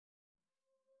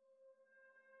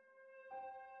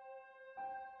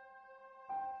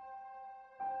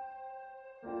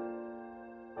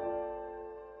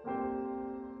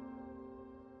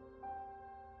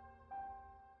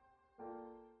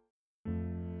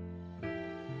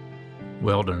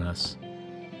Wilderness.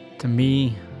 To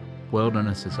me,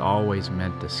 wilderness has always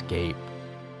meant escape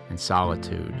and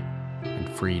solitude and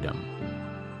freedom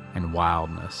and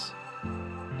wildness.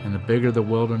 And the bigger the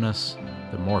wilderness,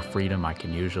 the more freedom I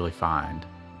can usually find.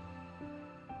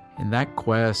 In that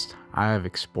quest, I have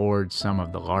explored some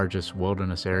of the largest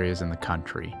wilderness areas in the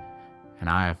country,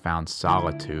 and I have found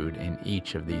solitude in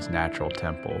each of these natural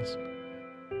temples.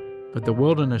 But the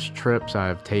wilderness trips I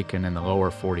have taken in the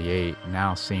lower 48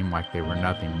 now seem like they were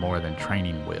nothing more than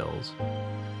training wheels.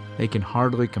 They can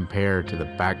hardly compare to the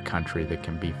backcountry that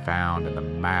can be found in the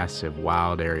massive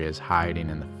wild areas hiding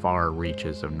in the far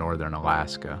reaches of northern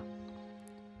Alaska.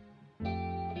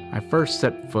 I first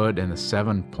set foot in the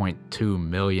 7.2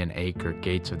 million acre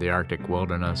gates of the Arctic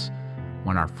wilderness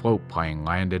when our float plane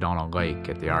landed on a lake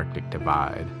at the Arctic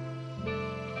Divide.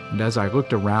 And as I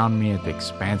looked around me at the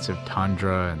expansive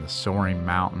tundra and the soaring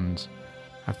mountains,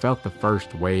 I felt the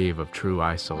first wave of true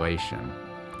isolation.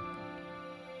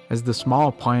 As the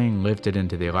small plane lifted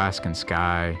into the Alaskan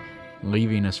sky,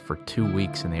 leaving us for 2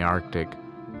 weeks in the Arctic,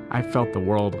 I felt the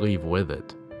world leave with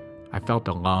it. I felt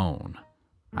alone.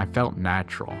 I felt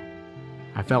natural.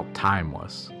 I felt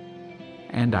timeless.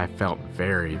 And I felt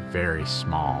very, very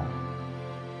small.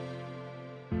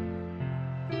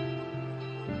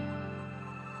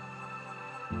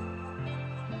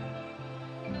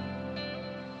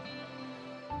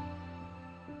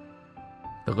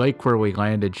 The lake where we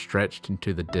landed stretched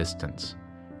into the distance.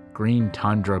 Green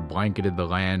tundra blanketed the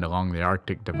land along the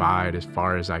Arctic Divide as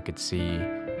far as I could see,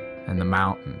 and the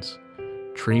mountains,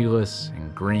 treeless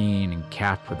and green and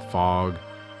capped with fog,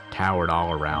 towered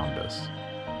all around us.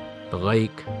 The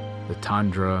lake, the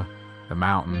tundra, the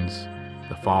mountains,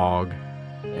 the fog,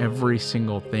 every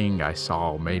single thing I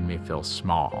saw made me feel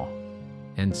small,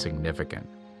 insignificant.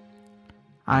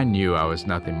 I knew I was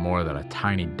nothing more than a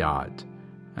tiny dot,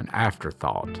 an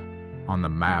afterthought on the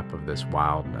map of this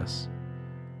wildness.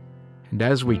 And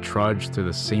as we trudged through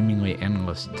the seemingly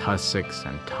endless tussocks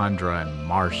and tundra and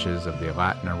marshes of the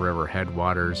Alatna River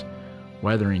headwaters,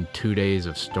 weathering 2 days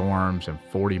of storms and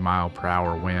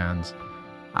 40-mile-per-hour winds,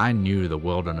 I knew the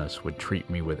wilderness would treat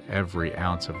me with every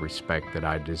ounce of respect that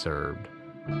I deserved.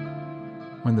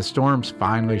 When the storms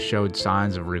finally showed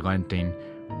signs of relenting,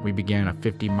 we began a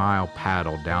 50-mile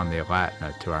paddle down the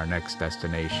Alatna to our next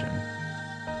destination.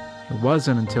 It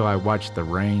wasn't until I watched the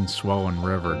rain-swollen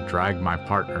river drag my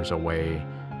partners away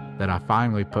that I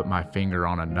finally put my finger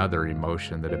on another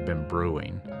emotion that had been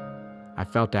brewing. I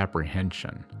felt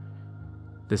apprehension.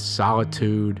 This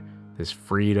solitude, this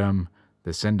freedom,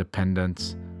 this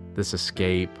independence, this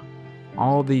escape,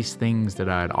 all these things that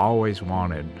I had always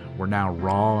wanted were now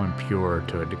raw and pure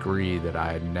to a degree that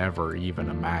I had never even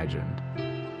imagined.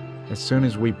 As soon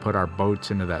as we put our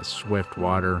boats into that swift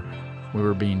water, we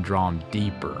were being drawn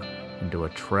deeper into a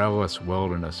trailless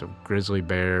wilderness of grizzly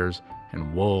bears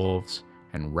and wolves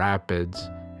and rapids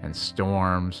and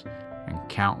storms and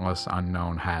countless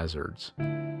unknown hazards.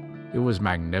 It was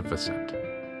magnificent,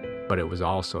 but it was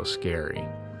also scary.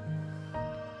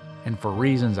 And for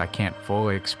reasons I can't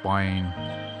fully explain,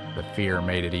 the fear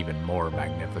made it even more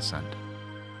magnificent.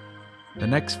 The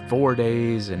next 4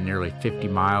 days and nearly 50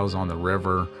 miles on the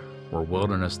river were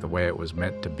wilderness the way it was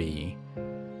meant to be.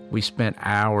 We spent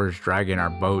hours dragging our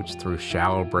boats through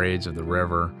shallow braids of the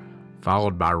river,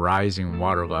 followed by rising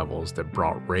water levels that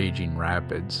brought raging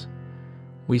rapids.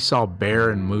 We saw bear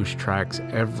and moose tracks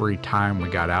every time we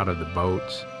got out of the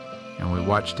boats, and we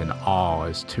watched in awe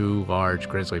as 2 large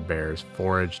grizzly bears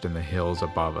foraged in the hills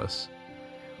above us.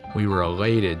 We were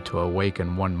elated to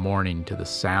awaken one morning to the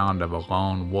sound of a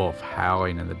lone wolf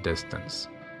howling in the distance,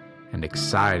 and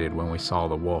excited when we saw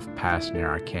the wolf pass near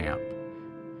our camp.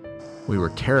 We were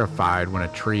terrified when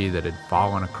a tree that had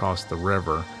fallen across the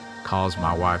river caused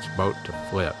my wife's boat to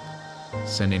flip,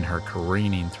 sending her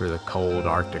careening through the cold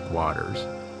Arctic waters,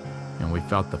 and we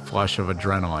felt the flush of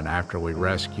adrenaline after we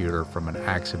rescued her from an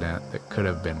accident that could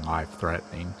have been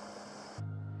life-threatening.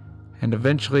 And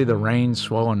eventually the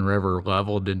rain-swollen river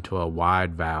leveled into a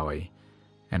wide valley,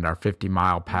 and our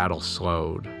 50-mile paddle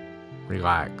slowed,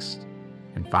 relaxed,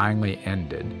 and finally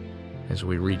ended as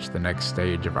we reached the next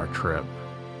stage of our trip.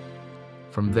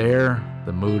 From there,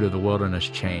 the mood of the wilderness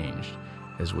changed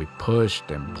as we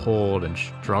pushed and pulled and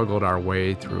struggled our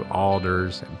way through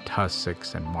alders and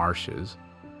tussocks and marshes.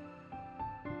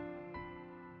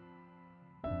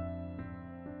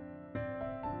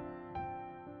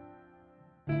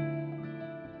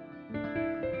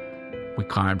 We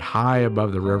climbed high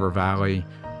above the river valley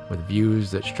with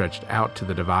views that stretched out to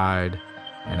the divide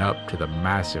and up to the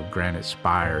massive granite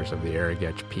spires of the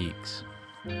Arrogech Peaks.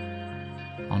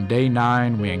 On day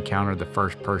 9, we encountered the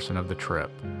first person of the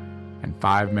trip, and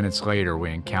 5 minutes later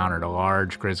we encountered a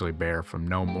large grizzly bear from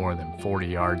no more than 40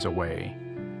 yards away.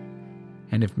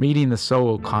 And if meeting the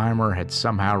solo climber had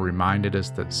somehow reminded us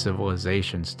that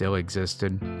civilization still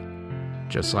existed,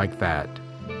 just like that,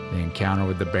 the encounter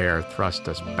with the bear thrust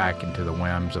us back into the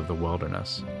whims of the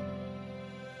wilderness.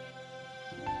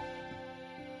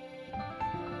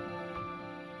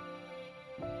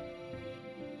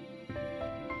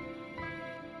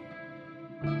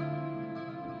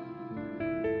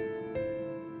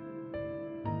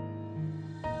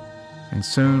 And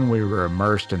soon we were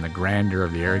immersed in the grandeur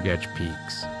of the Arrogedge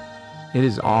Peaks. It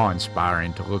is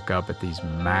awe-inspiring to look up at these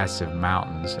massive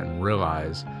mountains and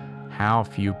realize how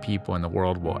few people in the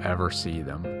world will ever see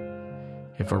them.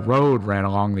 If a road ran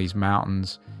along these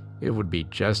mountains, it would be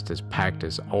just as packed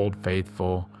as Old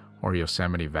Faithful or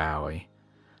Yosemite Valley.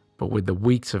 But with the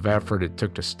weeks of effort it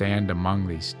took to stand among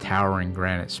these towering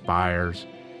granite spires,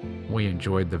 we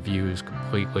enjoyed the views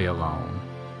completely alone.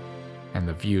 And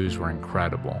the views were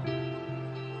incredible.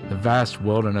 The vast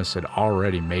wilderness had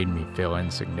already made me feel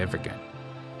insignificant,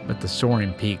 but the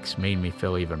soaring peaks made me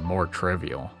feel even more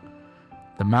trivial.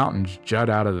 The mountains jut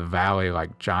out of the valley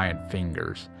like giant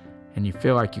fingers, and you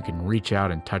feel like you can reach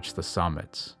out and touch the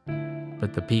summits.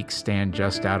 But the peaks stand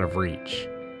just out of reach,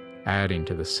 adding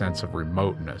to the sense of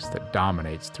remoteness that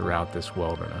dominates throughout this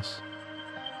wilderness.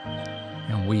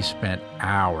 And we spent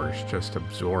hours just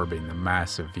absorbing the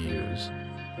massive views.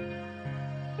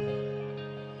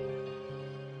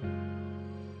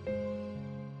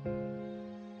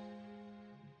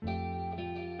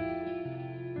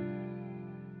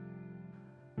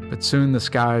 But soon the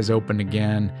skies opened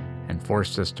again and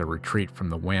forced us to retreat from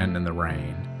the wind and the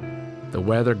rain. The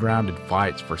weather grounded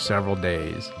flights for several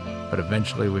days, but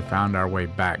eventually we found our way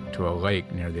back to a lake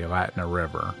near the Alatna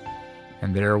River,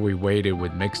 and there we waited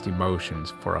with mixed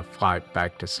emotions for a flight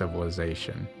back to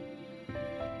civilization.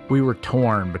 We were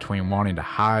torn between wanting to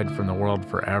hide from the world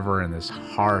forever in this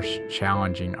harsh,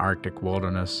 challenging Arctic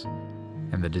wilderness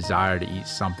and the desire to eat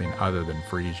something other than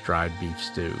freeze-dried beef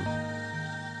stew.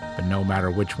 But no matter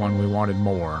which one we wanted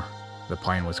more, the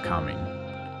plane was coming,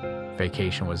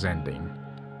 vacation was ending,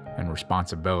 and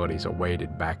responsibilities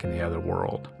awaited back in the other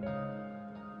world.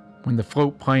 When the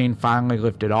float plane finally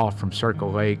lifted off from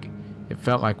Circle Lake, it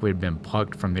felt like we'd been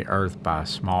plucked from the earth by a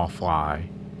small fly.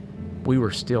 We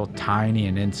were still tiny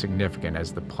and insignificant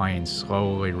as the plane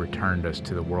slowly returned us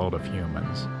to the world of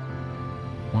humans.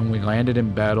 When we landed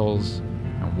in Bettles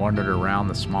and wandered around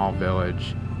the small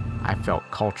village, I felt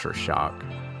culture shock.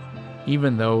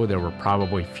 Even though there were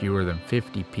probably fewer than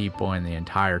 50 people in the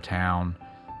entire town,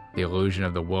 the illusion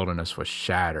of the wilderness was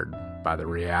shattered by the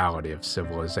reality of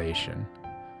civilization.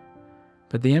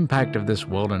 But the impact of this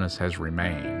wilderness has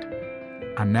remained.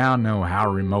 I now know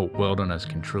how remote wilderness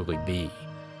can truly be.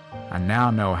 I now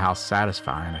know how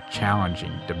satisfying a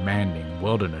challenging, demanding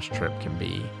wilderness trip can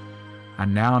be. I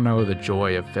now know the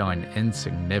joy of feeling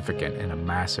insignificant in a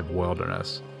massive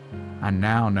wilderness. I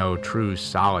now know true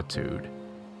solitude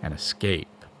and escape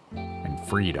and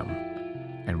freedom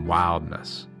and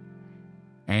wildness.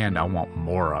 And I want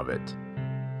more of it.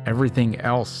 Everything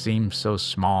else seems so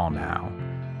small now.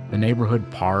 The neighborhood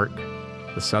park,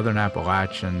 the southern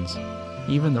Appalachians,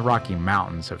 even the Rocky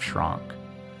Mountains have shrunk.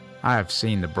 I have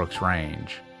seen the Brooks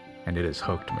Range, and it has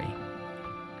hooked me.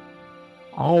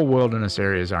 All wilderness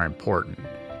areas are important,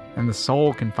 and the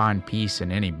soul can find peace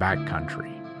in any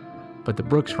backcountry. But the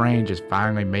Brooks Range has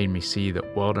finally made me see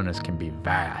that wilderness can be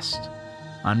vast,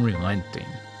 unrelenting,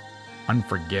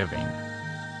 unforgiving,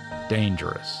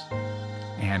 dangerous,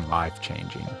 and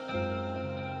life-changing.